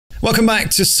Welcome back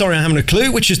to Sorry I Haven't a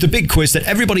Clue, which is the big quiz that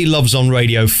everybody loves on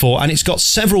Radio 4, and it's got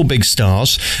several big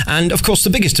stars, and of course the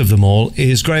biggest of them all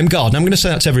is Graeme Garden. I'm going to say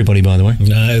that to everybody, by the way.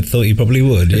 I thought you probably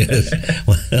would, yes.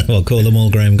 Well, call them all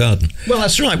Graeme Garden. Well,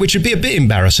 that's right, which would be a bit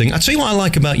embarrassing. I'll tell you what I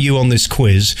like about you on this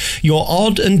quiz. You're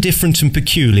odd and different and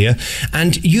peculiar,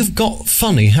 and you've got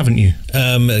funny, haven't you?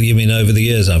 You mean over the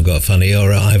years I've got funny,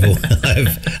 or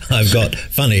I've got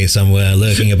funny somewhere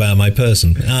lurking about my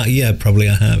person? Yeah, probably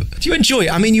I have. Do you enjoy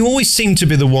it? I mean, you always seem to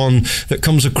be the one that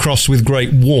comes across with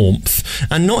great warmth,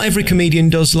 and not every comedian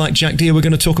does, like Jack Deere we're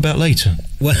going to talk about later.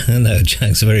 Well, no,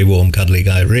 Jack's a very warm, cuddly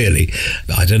guy, really.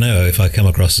 I don't know if I come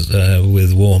across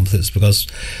with warmth. It's because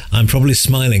I'm probably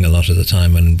smiling a lot of the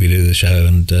time when we do the show,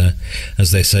 and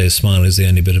as they say, a smile is the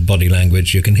only bit of body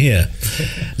language you can hear.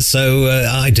 So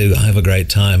I have a great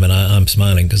time, and I'm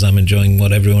smiling because I'm enjoying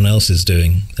what everyone else is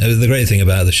doing. The great thing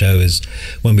about the show is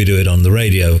when we do it on the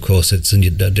radio, of course, it's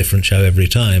a different show every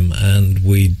time, and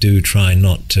we do try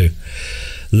not to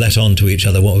let on to each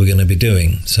other what we're going to be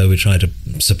doing. So we try to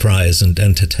surprise and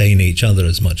entertain each other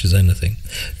as much as anything.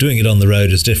 Doing it on the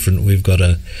road is different. We've got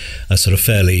a sort of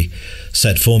fairly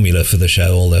set formula for the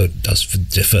show, although it does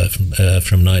differ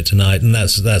from night to night, and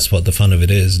that's what the fun of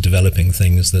it is, developing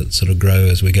things that sort of grow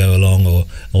as we go along,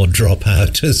 or drop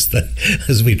out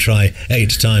as we try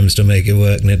 8 times to make it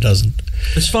work and it doesn't.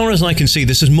 As far as I can see,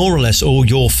 this is more or less all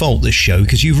your fault, this show,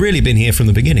 because you've really been here from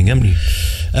the beginning, haven't you?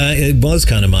 It was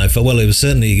kind of my fault. Well, it was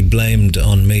certainly blamed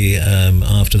on me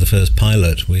after the first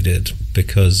pilot we did,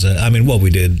 because what we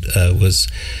did was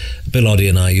Bill Oddie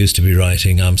and I used to be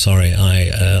writing I'm Sorry,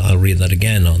 I'll Read That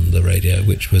Again on the radio,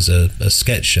 which was a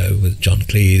sketch show with John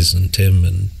Cleese and Tim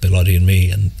and Bill Oddie and me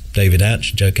and David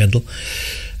Hatch, Joe Kendall.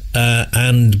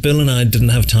 And Bill and I didn't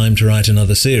have time to write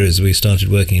another series. We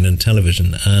started working in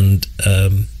television, and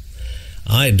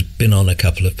I'd been on a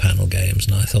couple of panel games,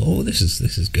 and I thought, oh, this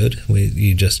is good.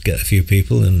 You just get a few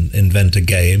people and invent a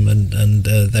game, and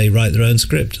they write their own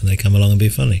script, and they come along and be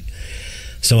funny.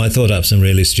 So I thought up some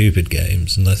really stupid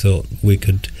games, and I thought we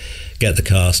could get the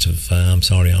cast of I'm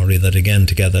Sorry, I'll Read That Again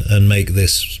together and make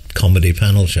this comedy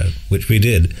panel show, which we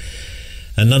did.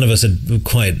 And none of us had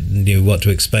quite knew what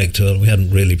to expect, or we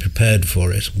hadn't really prepared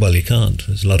for it. Well, you can't.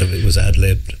 A lot of it was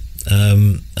ad-libbed.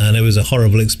 And it was a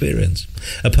horrible experience.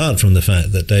 Apart from the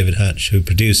fact that David Hatch, who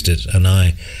produced it, and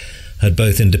I had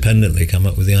both independently come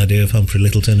up with the idea of Humphrey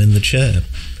Lyttelton in the chair.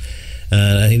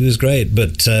 He was great,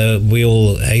 but we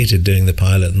all hated doing the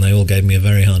pilot, and they all gave me a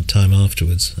very hard time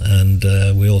afterwards, and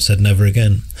we all said never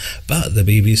again. But the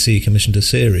BBC commissioned a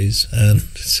series, and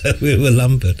so we were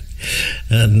lumbered.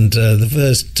 And the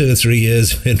first 2 or 3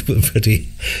 years were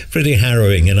pretty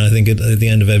harrowing, and I think at the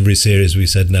end of every series we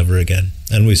said never again,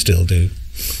 and we still do.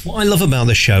 What I love about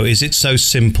the show is it's so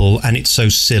simple and it's so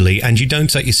silly, and you don't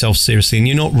take yourself seriously, and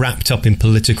you're not wrapped up in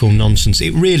political nonsense.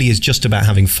 It really is just about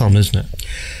having fun, isn't it?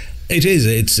 It is.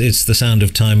 It's the sound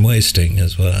of time wasting,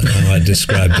 as how I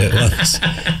described it once.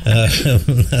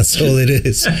 That's all it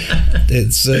is.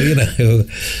 It's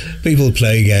people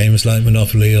play games like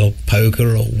Monopoly or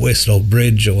poker or whist or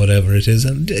bridge or whatever it is,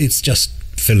 and it's just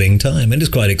filling time, and it's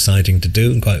quite exciting to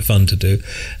do and quite fun to do.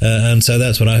 And so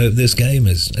that's what I hope this game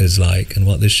is like, and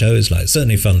what this show is like. It's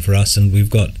certainly fun for us, and we've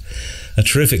got a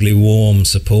terrifically warm,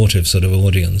 supportive sort of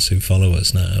audience who follow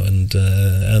us now, and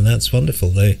that's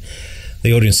wonderful.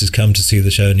 The audiences come to see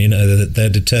the show, and you know that they're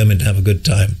determined to have a good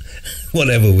time,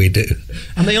 whatever we do.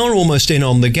 And they are almost in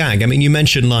on the gag. I mean, you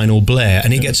mentioned Lionel Blair,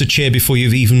 and he gets a cheer before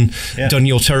you've even done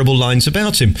your terrible lines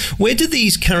about him. Where do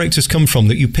these characters come from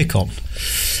that you pick on?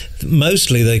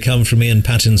 Mostly they come from Ian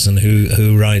Pattinson,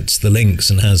 who writes the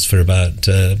links and has for about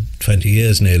 20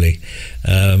 years nearly,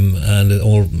 and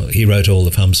he wrote all the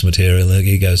Pumps material.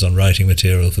 He goes on writing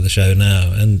material for the show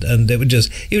now, and he would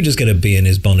just get a bee in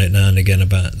his bonnet now and again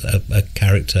about a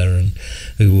character, and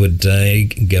who would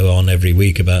go on every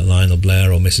week about Lionel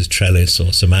Blair or Mrs. Trellis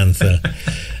or Samantha.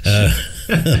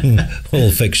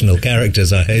 All fictional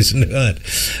characters, I hasten to add,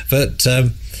 but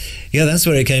yeah, that's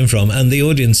where it came from, and the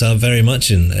audience are very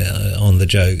much in on the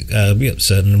joke.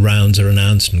 Certain rounds are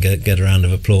announced and get a round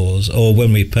of applause. Or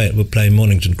when we're playing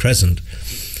Mornington Crescent,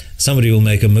 somebody will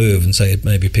make a move and say it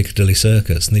may be Piccadilly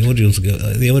Circus, and the audience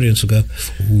will go,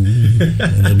 ooh,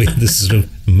 and there'll be this sort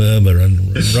of murmur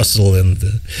and rustle and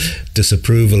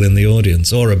disapproval in the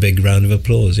audience, or a big round of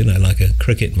applause, like a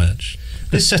cricket match.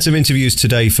 This set of interviews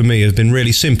today for me have been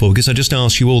really simple, because I just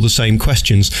asked you all the same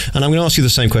questions, and I'm going to ask you the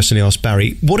same question I asked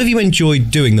Barry. What have you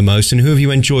enjoyed doing the most, and who have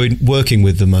you enjoyed working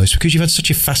with the most? Because you've had such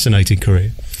a fascinating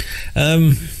career.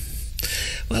 Well,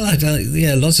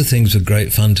 lots of things were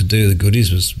great fun to do. The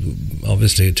Goodies was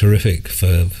obviously terrific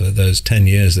for those 10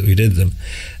 years that we did them.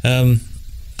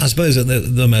 I suppose that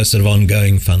the most sort of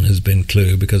ongoing fun has been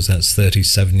Clue, because that's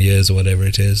 37 years or whatever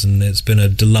it is, and it's been a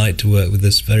delight to work with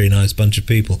this very nice bunch of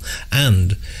people.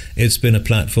 And it's been a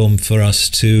platform for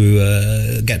us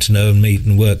to get to know and meet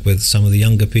and work with some of the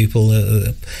younger people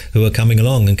who are coming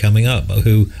along and coming up,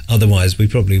 who otherwise we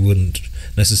probably wouldn't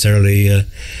necessarily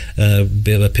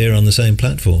appear on the same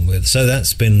platform with. So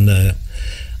that's been,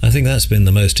 I think that's been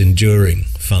the most enduring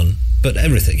fun. But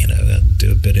everything,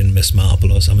 do a bit in Miss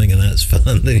Marple or something, and that's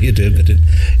fun. Then you do a bit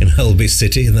in Holby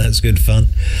City, and that's good fun.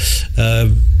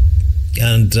 Tim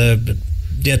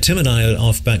and I are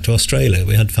off back to Australia.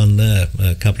 We had fun there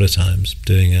a couple of times,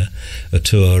 doing a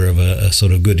tour of a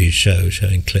sort of goodies show,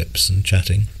 showing clips and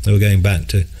chatting. So we're going back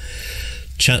to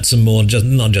chat some more,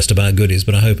 not just about goodies,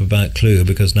 but I hope about Clue,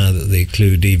 because now that the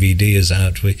Clue DVD is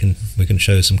out, we can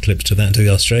show some clips to that to the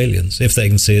Australians, if they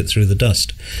can see it through the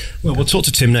dust. Well, we'll talk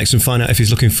to Tim next and find out if he's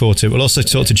looking forward to it. We'll also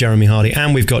talk to Jeremy Hardy,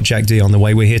 and we've got Jack D on the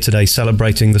way. We're here today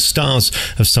celebrating the stars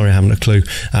of Sorry I Haven't a Clue,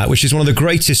 which is one of the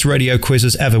greatest radio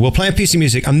quizzes ever. We'll play a piece of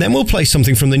music, and then we'll play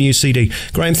something from the new CD.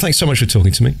 Graeme, thanks so much for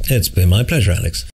talking to me. It's been my pleasure, Alex.